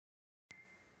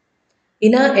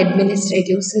In our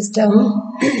administrative system,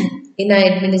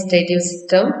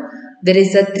 there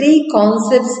is a three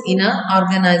concepts in a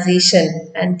organization,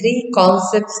 and three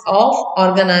concepts of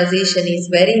organization is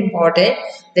very important.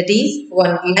 That is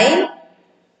one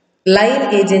line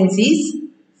agencies,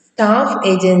 staff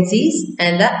agencies,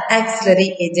 and the auxiliary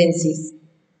agencies.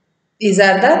 These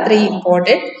are the three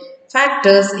important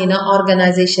factors in an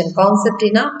organization, concept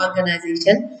in an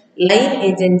organization: line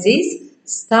agencies,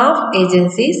 staff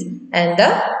agencies, and the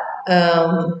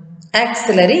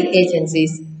auxiliary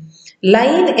agencies.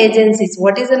 Line agencies.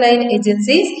 What is a line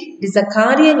agencies? It is a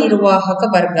Karya Nirwahaka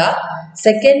Varga.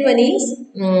 Second one is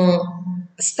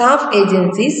staff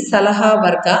agencies, Salaha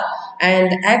Varga, and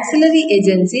auxiliary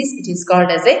agencies, it is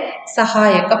called as a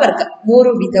Sahayaka Varga.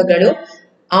 ಮೂರು ವಿಧಗಳು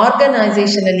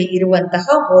organisation ಅಲ್ಲಿ ಇರುವಂತಹ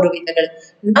ಮೂರು ವಿಧಗಳು.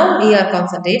 Now we are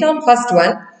concentrate on first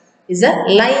one is a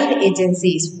line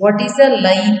agencies. What is a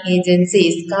line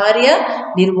agencies? ಕಾರ್ಯ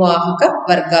ನಿರ್ವಾಹಕ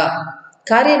ವರ್ಗ.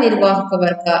 ಕಾರ್ಯ ನಿರ್ವಾಹಕ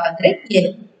ವರ್ಗ ಅಂದ್ರೆ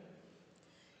ಏನು?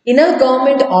 In a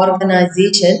government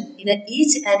organization, in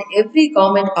each and every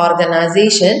government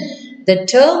organization, the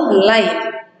term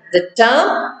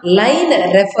line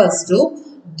refers to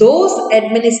those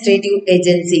administrative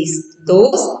agencies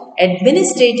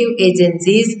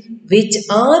which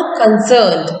are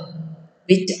concerned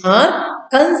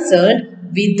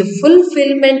with the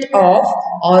fulfillment of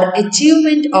or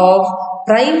achievement of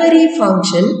primary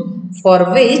function for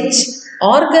which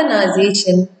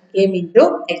organization came into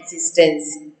existence.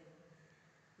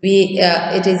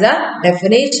 It is a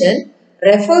definition,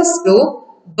 refers to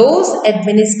those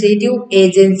administrative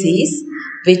agencies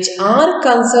which are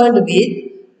concerned with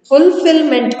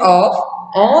fulfillment of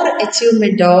or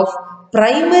achievement of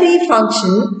primary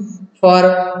function for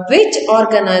which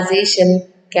organization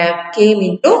came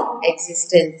into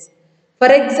existence. For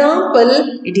example,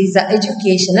 it is the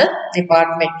educational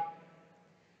department.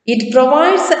 It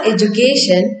provides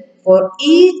education for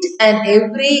each and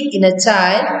every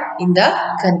child in the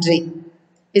country.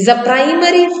 Is a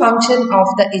primary function of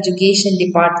the education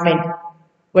department.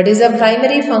 What is the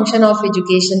primary function of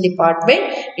education department?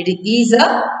 It is a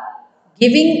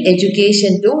giving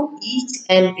education to each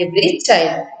and every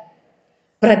child.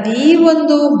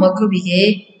 ಪ್ರತಿಯೊಂದು ಮಗುವಿಗೆ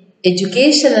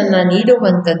education ಅನ್ನ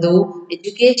ನೀಡುವಂಥದ್ದು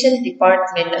education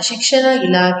department ಶಿಕ್ಷಣ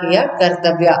ಇಲಾಖೆಯ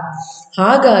ಕರ್ತವ್ಯ.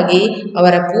 ಹಾಗಾಗಿ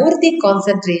ಅವರ ಪೂರ್ತಿ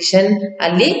concentration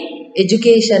ಅಲ್ಲಿ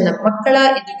ಎಜುಕೇಶನ್ ಮಕ್ಕಳ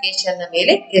ಎಜುಕೇಶನ್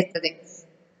ಮೇಲೆ ಇರ್ತದೆ.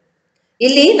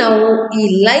 ಇಲ್ಲಿ ನಾವು ಈ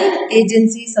ಲೈನ್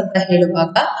ಏಜೆನ್ಸೀಸ್ ಅಂತ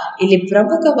ಹೇಳುವಾಗ ಇಲ್ಲಿ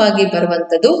ಪ್ರಮುಖವಾಗಿ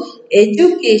ಬರುವಂತದ್ದು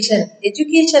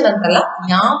ಎಜುಕೇಶನ್ ಅಂತಲ್ಲ,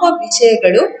 ಯಾವ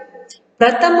ವಿಷಯಗಳು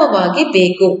ಪ್ರಥಮವಾಗಿ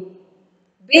ಬೇಕು,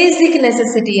 ಬೇಸಿಕ್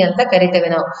ನೆಸೆಸಿಟಿ ಅಂತ ಕರಿತೇವೆ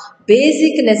ನಾವು.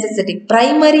 Basic necessity,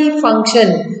 primary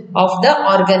function of the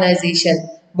organisation.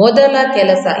 ಮೊದಲ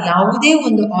ಕೆಲಸ, ಯಾವುದೇ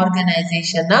ಒಂದು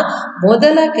ಆರ್ಗನೈಸೇಷನ್ ನ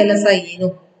ಮೊದಲ ಕೆಲಸ ಏನು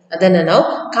ಅದನ್ನು ನಾವು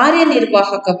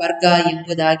ಕಾರ್ಯನಿರ್ವಾಹಕ ವರ್ಗ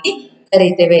ಎಂಬುದಾಗಿ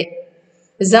ಕರೀತೇವೆ.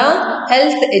 The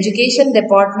Health Education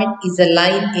Department is a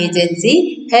line agency.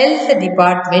 Health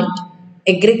Department,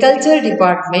 Agriculture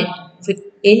Department,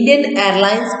 Indian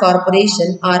Airlines Corporation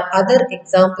are other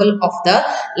example of the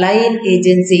line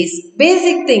agencies.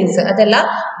 Basic things, ಅದೆಲ್ಲ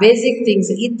basic things.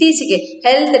 ಇತ್ತೀಚೆಗೆ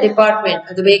ಹೆಲ್ತ್ ಡಿಪಾರ್ಟ್ಮೆಂಟ್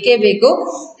ಅದು ಬೇಕೇ ಬೇಕು.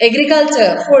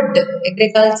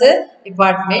 Agriculture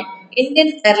department, Indian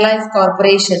airlines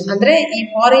corporation ಅಂದ್ರೆ ಈ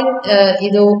foreign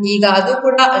ಇದು ಈಗ ಅದು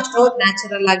ಕೂಡ ಅಷ್ಟೋ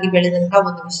ನ್ಯಾಚುರಲ್ ಆಗಿ ಬೆಳೆದಂತಹ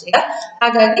ಒಂದು ವಿಷಯ.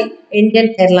 ಹಾಗಾಗಿ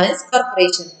Indian airlines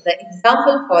corporation the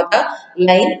example for the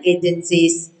line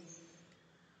agencies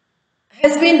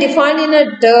has been defined in a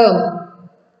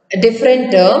different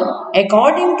term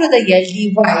according to the L.D.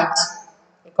 White.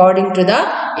 According to the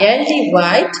L.D.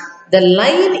 White, the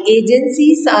line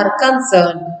agencies are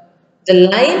concerned. The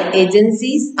line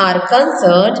agencies are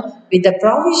concerned with the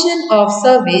provision of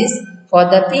service for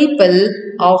the people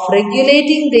of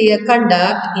regulating their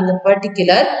conduct in a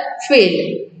particular field.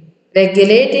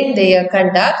 Regulating their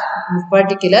conduct in a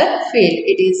particular field.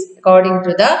 It is according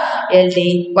to the L.D.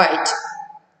 White.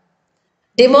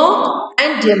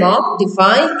 DeMock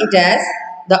define it as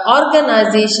the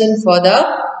organization for the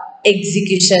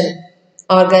execution.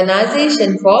 Organization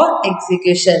for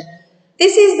execution.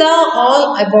 This is all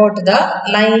about the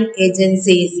line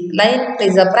agencies. Line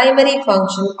is a primary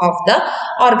function of the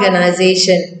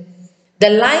organization.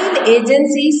 The line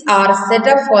agencies are set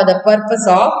up for the purpose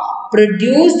of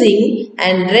producing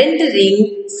and rendering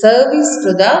service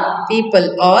to the people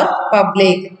or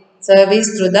public. Service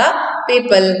to the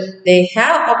people. They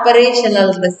have operational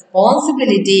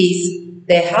responsibilities.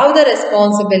 They have the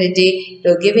responsibility to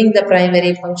giving the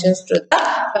primary functions to the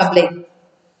public.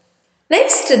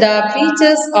 Next, the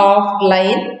features of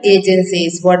line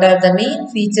agencies. What are the main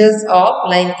features of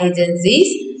line agencies?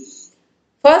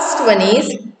 First one is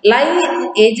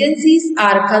Line agencies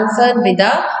are concerned with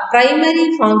the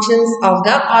primary functions of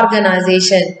the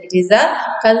organization. It is a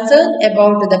concern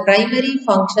about the primary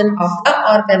function of the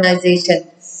organization.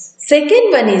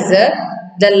 Second one is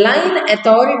the line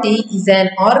authority is an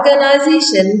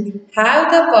organization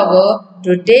have the power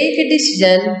to take a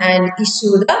decision and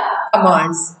issue the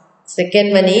commands.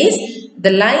 Second one is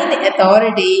the line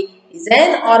authority is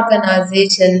an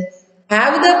organization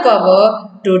have the power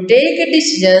to take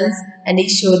decisions and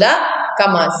issue the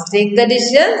commands. Take the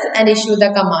decisions and issue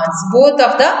the commands. Both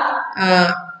of the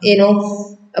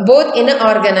both in an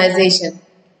organization.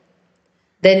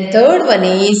 Then third one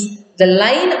is the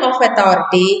line of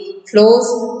authority flows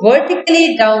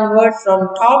vertically downward from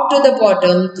top to the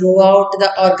bottom throughout the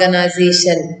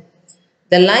organization.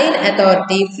 The line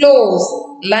authority flows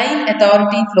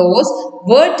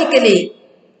vertically.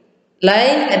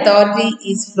 Line authority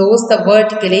flows the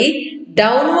vertically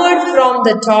downward from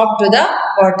the top to the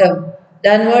bottom.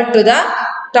 Downward to the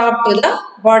top to the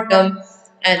bottom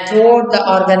and throughout the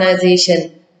organization.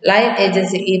 Line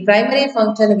agency ಈ primary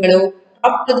functionಗಳು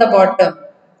top to the bottom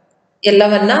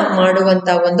ಎಲ್ಲವನ್ನ ಮಾಡುವಂತ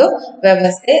ಒಂದು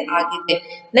ವ್ಯವಸ್ಥೆ ಆಗಿದೆ.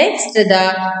 Next, the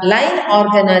line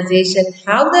organization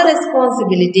have the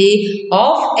responsibility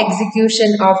of execution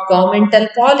of governmental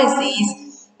policies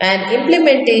and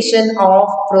implementation of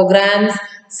programs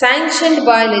sanctioned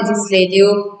by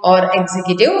legislative or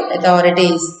executive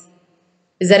authorities.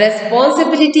 Is the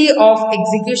responsibility of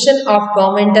execution of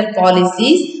governmental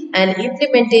policies and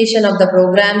implementation of the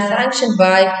programs sanctioned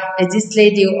by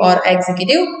legislative or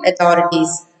executive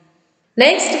authorities.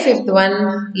 Next, fifth one,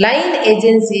 line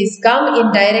agencies come in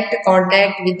direct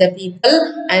contact with the people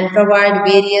and provide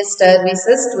various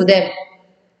services to them.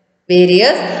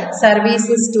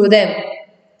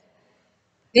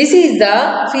 This is the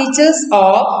features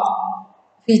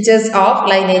of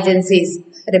line agencies.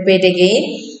 Repeat again.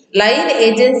 Line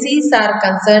agencies are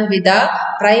concerned with the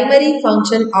primary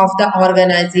function of the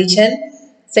organization.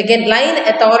 Second, line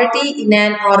authority in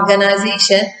an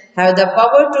organization have the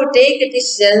power to take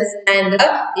decisions and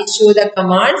issue the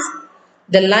commands.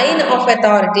 The line of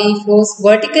authority flows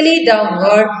vertically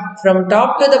downward from top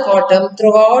to the bottom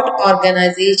throughout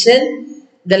organization.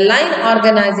 The line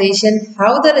organization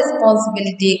have the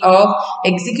responsibility of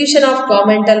execution of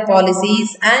governmental policies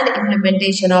and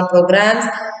implementation of programs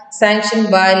sanctioned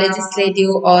by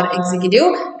legislative or executive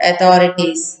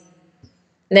authorities.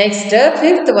 Next,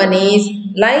 fifth one is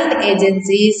line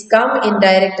agencies come in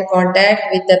direct contact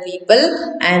with the people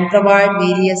and provide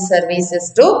various services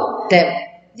to them.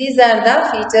 These are the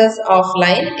features of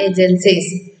line agencies.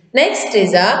 Next is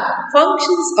the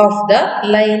functions of the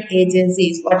line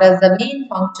agencies. What are the main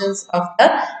functions of the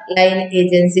line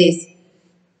agencies?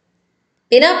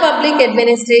 In a public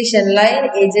administration, line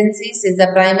agencies is the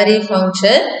primary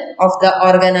function of the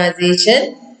organization.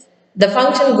 The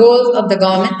function goals of the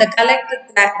government, the collect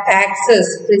taxes,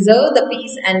 preserve the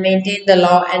peace and maintain the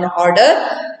law and order,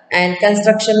 and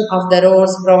construction of the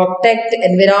roads, protect the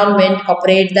environment,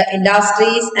 operate the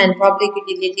industries and public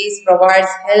utilities,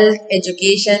 provides health,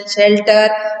 education, shelter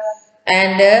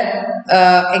and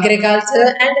agriculture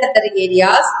and other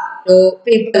areas to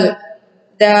people.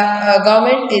 The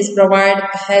government is provide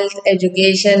health,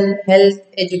 education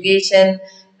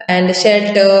and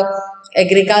shelter,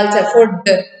 agriculture, food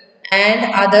and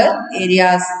other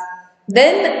areas.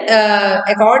 Then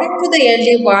according to the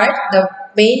early part, the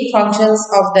main functions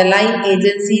of the line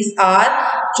agencies are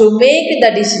to make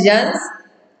the decisions,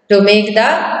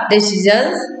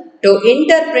 to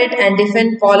interpret and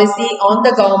defend policy on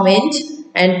the government,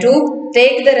 and to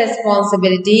take the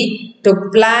responsibility to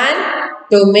plan,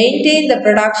 to maintain the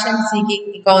production seeking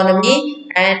economy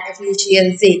and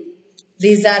efficiency.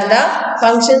 These are the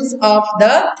functions of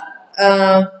the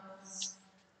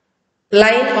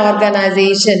line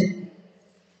organization.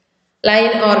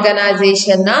 Line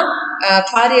organisation ನ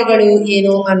ಕಾರ್ಯಗಳು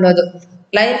ಏನು ಅನ್ನೋದು,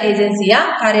 line ಏಜೆನ್ಸಿಯ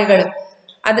ಕಾರ್ಯಗಳು.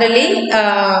 ಅದರಲ್ಲಿ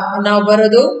ನಾವು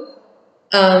ಬರೋದು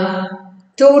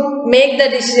to make the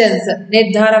decisions,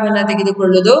 ನಿರ್ಧಾರವನ್ನ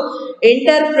ತೆಗೆದುಕೊಳ್ಳುವುದು,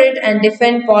 interpret and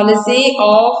defend policy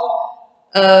of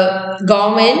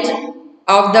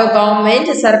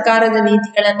government ಸರ್ಕಾರದ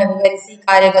ನೀತಿಗಳನ್ನು ವಿವರಿಸಿ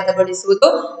ಕಾರ್ಯಗತಗೊಳಿಸುವುದು,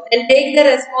 ಅಂಡ್ ಟೇಕ್ ದ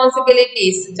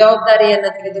ರೆಸ್ಪಾನ್ಸಿಬಿಲಿಟೀಸ್, ಜವಾಬ್ದಾರಿಯನ್ನು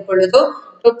ತೆಗೆದುಕೊಳ್ಳುವುದು,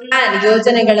 ಟು ಪ್ಲಾನ್,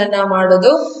 ಯೋಜನೆಗಳನ್ನ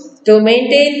ಮಾಡೋದು, ಟು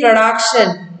ಮೇಂಟೈನ್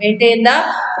ದ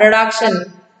ಪ್ರೊಡಕ್ಷನ್,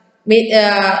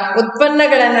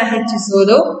 ಉತ್ಪನ್ನಗಳನ್ನ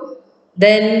ಹೆಚ್ಚಿಸುವುದು,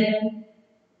 then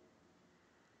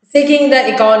seeking the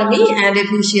economy and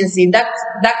efficiency,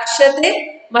 ದಕ್ಷತೆ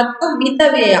ಮತ್ತು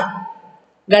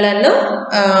ಮಿತವ್ಯಯಗಳನ್ನು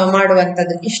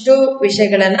ಮಾಡುವಂಥದ್ದು. ಇಷ್ಟು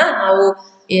ವಿಷಯಗಳನ್ನ ನಾವು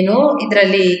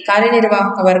ಇದರಲ್ಲಿ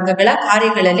ಕಾರ್ಯನಿರ್ವಾಹಕ ವರ್ಗಗಳ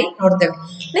ಕಾರ್ಯಗಳಲ್ಲಿ ನೋಡ್ತೇವೆ.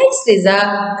 Next is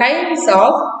kinds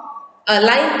of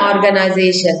line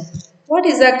organization. What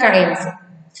is the kinds?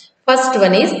 First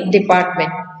one is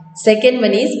department, second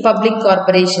one is public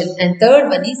corporation, and third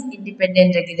one is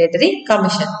independent regulatory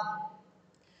commission.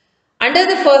 Under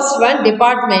the first one,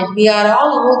 department, we are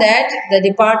all know that the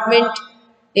department,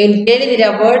 ನೀವು ಹೇಳಿದಿರಿ ಆ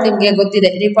word ನಿಮಗೆ ಗೊತ್ತಿದೆ,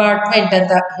 department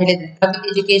ಅಂತ ಹೇಳಿದ್ರೆ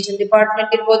education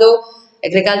department ಇರ್ಬೋದು,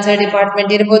 agriculture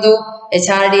department ಇರ್ಬೋದು,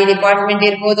 HRD department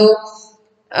ಇರ್ಬೋದು,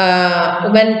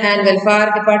 ವುಮೆನ್ ಅಂಡ್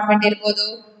ವೆಲ್ಫೇರ್ ಡಿಪಾರ್ಟ್ಮೆಂಟ್ ಇರ್ಬೋದು,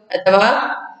 ಅಥವಾ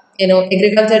ಏನು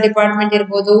ಅಗ್ರಿಕಲ್ಚರ್ ಡಿಪಾರ್ಟ್ಮೆಂಟ್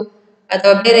ಇರ್ಬೋದು,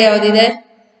 ಅಥವಾ ಬೇರೆ ಯಾವುದಿದೆ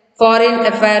ಫಾರಿನ್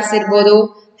ಅಫೇರ್ಸ್ ಇರ್ಬೋದು,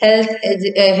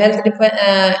 ಹೆಲ್ತ್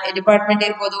ಡಿಪಾರ್ಟ್ಮೆಂಟ್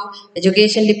ಇರ್ಬೋದು,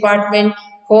 education department,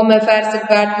 home affairs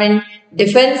department,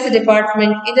 defence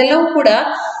department, ಇದೆಲ್ಲವೂ ಕೂಡ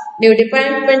ನೀವು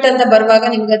ಡಿಪಾರ್ಟ್ಮೆಂಟ್ ಅಂತ ಬರುವಾಗ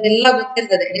ನಿಮ್ಗೆ ಅದೆಲ್ಲ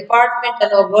ಗೊತ್ತಿರ್ತದೆ. ಡಿಪಾರ್ಟ್ಮೆಂಟ್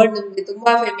ಅನ್ನೋ ವರ್ಡ್ ನಿಮ್ಗೆ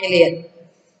ತುಂಬಾ ಫೆಮಿಲಿಯರ್.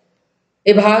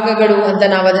 ವಿಭಾಗಗಳು ಅಂತ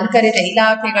ನಾವು ಅದನ್ನ ಕರೀತೇವೆ,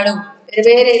 ಇಲಾಖೆಗಳು, ಬೇರೆ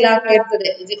ಬೇರೆ ಇಲಾಖೆ ಇರ್ತದೆ.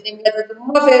 ನಿಮ್ಗೆ ಅದು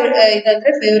ತುಂಬಾ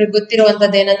ಫೇವ್ರೇಟ್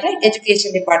ಗೊತ್ತಿರುವಂತದ್ದು ಏನಂದ್ರೆ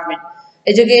ಎಜುಕೇಶನ್ ಡಿಪಾರ್ಟ್ಮೆಂಟ್.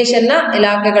 ಎಜುಕೇಶನ್ ನ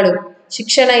ಇಲಾಖೆಗಳು,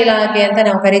 ಶಿಕ್ಷಣ ಇಲಾಖೆ ಅಂತ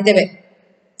ನಾವು ಕರಿತೇವೆ.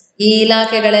 ಈ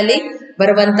ಇಲಾಖೆಗಳಲ್ಲಿ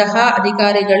ಬರುವಂತಹ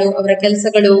ಅಧಿಕಾರಿಗಳು, ಅವರ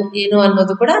ಕೆಲಸಗಳು ಏನು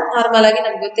ಅನ್ನೋದು ಕೂಡ ನಾರ್ಮಲ್ ಆಗಿ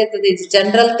ನಮ್ಗೆ ಗೊತ್ತಿರ್ತದೆ. It's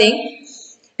general thing.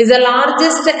 Is the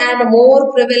largest and more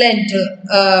prevalent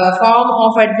form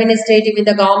of administrative in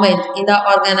the government. In the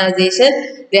organization,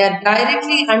 they are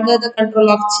directly under the control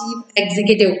of chief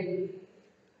executive.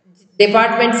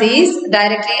 Departments is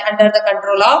directly under the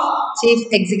control of chief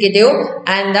executive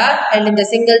and held in the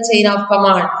single chain of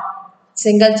command.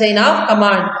 Single chain of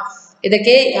command.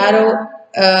 ಇದಕ್ಕೆ ಯಾರು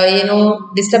ಏನು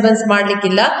disturbance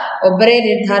ಮಾಡ್ಲಿಕ್ಕಿಲ್ಲ, ಒಬ್ಬರೇ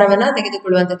ನಿರ್ಧಾರವನ್ನ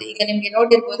ತೆಗೆದುಕೊಳ್ಳುವಂಥದ್ದು. ಈಗ ನಿಮ್ಗೆ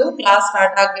ನೋಡಿರ್ಬೋದು, class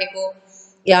start ಆಗ್ಬೇಕು,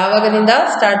 ಯಾವಾಗದಿಂದ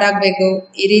ಸ್ಟಾರ್ಟ್ ಆಗ್ಬೇಕು,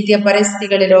 ಈ ರೀತಿಯ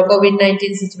ಪರಿಸ್ಥಿತಿಗಳಿರೋ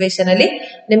COVID-19 ಸಿಚುವೇಶನ್ ಅಲ್ಲಿ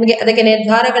ನಿಮ್ಗೆ ಅದಕ್ಕೆ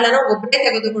ನಿರ್ಧಾರಗಳನ್ನ ಒಬ್ಬರೇ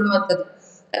ತೆಗೆದುಕೊಳ್ಳುವಂಥದ್ದು.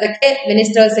 ಅದಕ್ಕೆ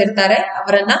ಮಿನಿಸ್ಟರ್ಸ್ ಇರ್ತಾರೆ,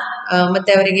 ಅವರನ್ನ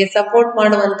ಮತ್ತೆ ಅವರಿಗೆ ಸಪೋರ್ಟ್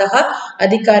ಮಾಡುವಂತಹ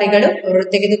ಅಧಿಕಾರಿಗಳು ಅವರು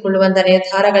ತೆಗೆದುಕೊಳ್ಳುವಂತಹ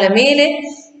ನಿರ್ಧಾರಗಳ ಮೇಲೆ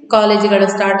ಕಾಲೇಜುಗಳು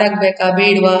ಸ್ಟಾರ್ಟ್ ಆಗ್ಬೇಕಾ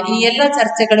ಬೇಡವಾ, ಈ ಎಲ್ಲ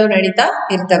ಚರ್ಚೆಗಳು ನಡೀತಾ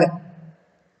ಇರ್ತವೆ.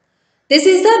 This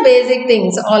is the basic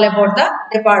things all about the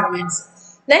departments.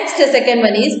 Next, second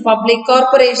one is public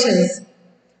corporations.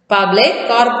 Public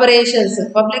corporations.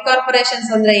 Public corporations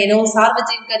ಅಂದ್ರೆ ಏನು?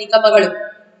 ಸಾರ್ವಜನಿಕ ನಿಗಮಗಳು.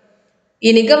 ಈ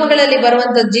ನಿಗಮಗಳಲ್ಲಿ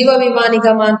ಬರುವಂತ ಜೀವ ವಿಮಾ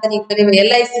ನಿಗಮ ಅಂತ ನೀವು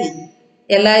LIC.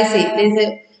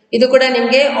 ಇದು ಕೂಡ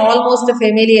ನಿಮ್ಗೆ ಆಲ್ಮೋಸ್ಟ್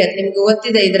ಫೆಮಿಲಿಯರ್, ನಿಮ್ಗೆ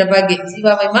ಗೊತ್ತಿದೆ ಇದರ ಬಗ್ಗೆ. ಜೀವ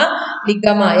ವಿಮಾ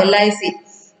ನಿಗಮ, LIC.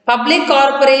 Public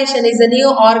corporation is a new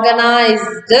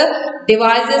organized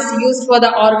devices used for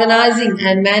the organizing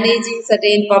and managing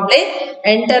certain public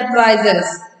enterprises.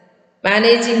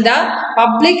 Managing the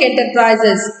public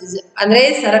enterprises ಅಂದ್ರೆ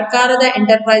ಸರ್ಕಾರದ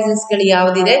ಎಂಟರ್ಪ್ರೈಸಸ್ ಗಳು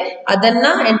ಯಾವುದಿದೆ ಅದನ್ನ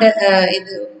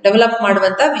ಡೆವಲಪ್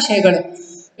ಮಾಡುವಂತ ವಿಷಯಗಳು.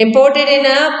 Imported in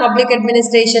a public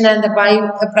administration and the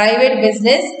private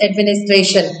business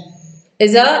administration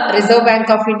is a Reserve Bank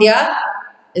of India.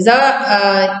 is a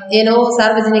ಏನು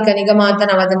ಸಾರ್ವಜನಿಕ ನಿಗಮ ಅಂತ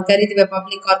ನಾವು ಅದನ್ನ ಕರಿತೀವಿ,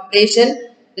 public corporation,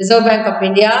 reserve bank of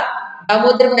India,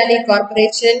 Damodar valley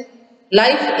corporation,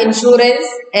 life insurance,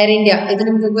 air India. ಇದು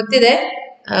ನಿಮ್ಗೆ ಗೊತ್ತಿದೆ,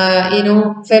 ಏನು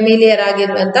ಫೆಮಿಲಿಯರ್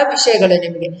ಆಗಿರುವಂತ ವಿಷಯಗಳು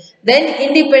ನಿಮಗೆ. ದೆನ್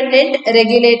ಇಂಡಿಪೆಂಡೆಂಟ್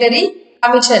ರೆಗ್ಯುಲೇಟರಿ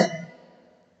ಕಮಿಷನ್,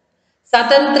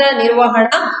 ಸ್ವತಂತ್ರ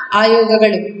ನಿರ್ವಹಣಾ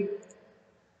ಆಯೋಗಗಳು.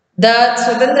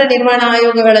 ಸ್ವತಂತ್ರ ನಿರ್ವಹಣಾ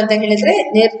ಆಯೋಗಗಳು ಅಂತ ಹೇಳಿದ್ರೆ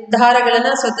ನಿರ್ಧಾರಗಳನ್ನ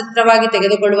ಸ್ವತಂತ್ರವಾಗಿ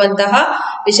ತೆಗೆದುಕೊಳ್ಳುವಂತಹ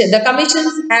ವಿಷಯ. ದ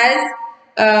ಕಮಿಷನ್ಸ್ ಹ್ಯಾಸ್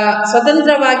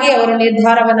ಸ್ವತಂತ್ರವಾಗಿ ಅವರು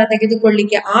ನಿರ್ಧಾರವನ್ನ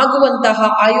ತೆಗೆದುಕೊಳ್ಳಿಕ್ಕೆ ಆಗುವಂತಹ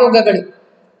ಆಯೋಗಗಳು.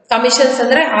 ಕಮಿಷನ್ಸ್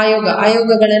ಅಂದ್ರೆ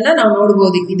ಆಯೋಗಗಳನ್ನ ನಾವು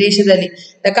ನೋಡಬಹುದು ಈ ದೇಶದಲ್ಲಿ.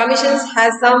 The commissions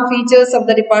has some features of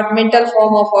the departmental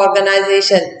form of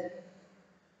organisation.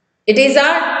 It is a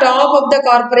top of the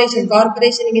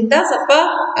corporation ಗಿಂತ ಸ್ವಲ್ಪ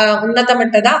ಉನ್ನತ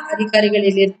ಮಟ್ಟದ ಅಧಿಕಾರಿಗಳು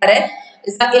ಇಲ್ಲಿ ಇರ್ತಾರೆ.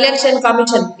 ಇಲೆಕ್ಷನ್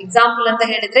ಕಮಿಷನ್ ಎಕ್ಸಾಂಪಲ್ ಅಂತ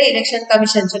ಹೇಳಿದ್ರೆ ಇಲೆಕ್ಷನ್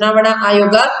ಕಮಿಷನ್ ಚುನಾವಣಾ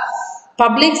ಆಯೋಗ,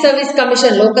 ಪಬ್ಲಿಕ್ ಸರ್ವಿಸ್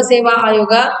ಕಮಿಷನ್ ಲೋಕಸೇವಾ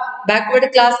ಆಯೋಗ, ಬ್ಯಾಕ್ವರ್ಡ್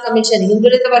ಕ್ಲಾಸ್ ಕಮಿಷನ್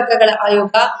ಹಿಂದುಳಿದ ವರ್ಗಗಳ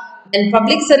ಆಯೋಗ,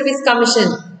 ಪಬ್ಲಿಕ್ ಸರ್ವಿಸ್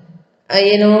ಕಮಿಷನ್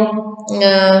ಏನು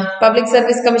ಪಬ್ಲಿಕ್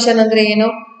ಸರ್ವಿಸ್ ಕಮಿಷನ್ ಅಂದ್ರೆ ಏನು?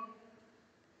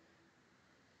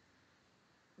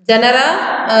 ಜನರ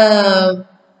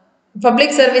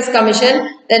public service commission.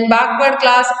 Then backward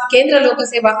class ಕೇಂದ್ರ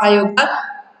ಲೋಕಸೇವಾ ಆಯೋಗ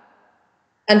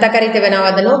ಅಂತ ಕರಿತೇವೆ ನಾವು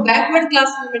ಅದನ್ನು. ಬ್ಯಾಕ್ವರ್ಡ್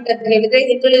ಕ್ಲಾಸ್ ಮೂವ್ಮೆಂಟ್ ಅಂತ ಹೇಳಿದ್ರೆ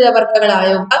ಹಿಂದುಳಿದ ವರ್ಗಗಳ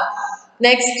ಆಯೋಗ.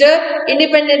 Next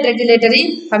independent regulatory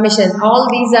commission. All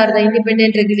these are the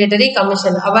independent regulatory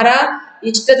commission. ಅವರ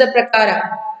ಇಷ್ಟದ ಪ್ರಕಾರ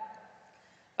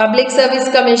ಪಬ್ಲಿಕ್ ಸರ್ವಿಸ್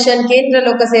ಕಮಿಷನ್, ಕೇಂದ್ರ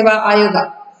ಲೋಕಸೇವಾ ಆಯೋಗ,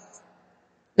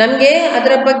 ನಮ್ಗೆ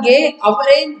ಅದರ ಬಗ್ಗೆ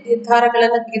ಅವರೇ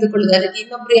ನಿರ್ಧಾರಗಳನ್ನ ತೆಗೆದುಕೊಳ್ಳುವುದು. ಅದಕ್ಕೆ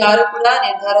ಇನ್ನೊಬ್ರು ಯಾರು ಕೂಡ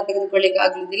ನಿರ್ಧಾರ ತೆಗೆದುಕೊಳ್ಳಿಕ್ಕೆ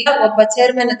ಆಗುವುದಿಲ್ಲ. ಒಬ್ಬ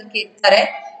ಚೇರ್ಮನ್ ಅದಕ್ಕೆ ಇರ್ತಾರೆ.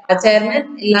 ಆ ಚೇರ್ಮನ್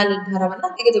ಎಲ್ಲಾ ನಿರ್ಧಾರವನ್ನ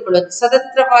ತೆಗೆದುಕೊಳ್ಳುವುದು,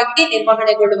 ಸ್ವತಂತ್ರವಾಗಿ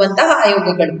ನಿರ್ವಹಣೆಗೊಳ್ಳುವಂತಹ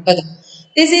ಆಯೋಗಗಳು ಅದು.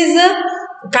 This is the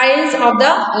kinds of the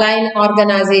line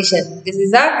organisation.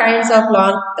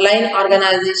 Line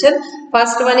organisation.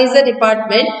 First one is the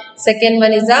department, second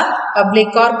one is a public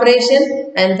corporation,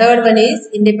 and third one is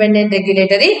independent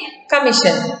regulatory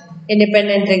commission.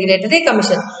 Independent Regulatory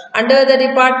Commission. Under the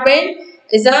department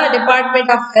is the Department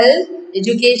of Health,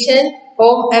 Education,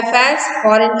 Home Affairs,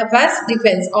 Foreign Affairs,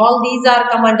 Defense. All these are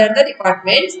come under the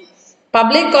departments.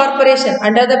 Public Corporation.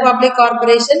 Under the Public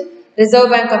Corporation, Reserve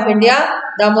Bank of India,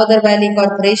 Damodar Valley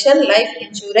Corporation, Life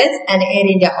Insurance and Air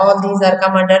India. All these are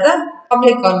come under the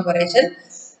Public Corporation.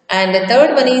 And the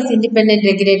third one is Independent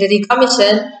Regulatory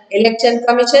Commission, Election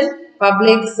Commission,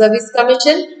 Public Service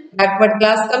Commission, Backward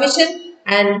Class Commission,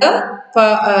 and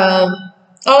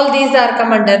all these are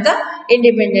come under the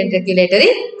Independent Regulatory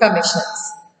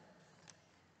Commissions.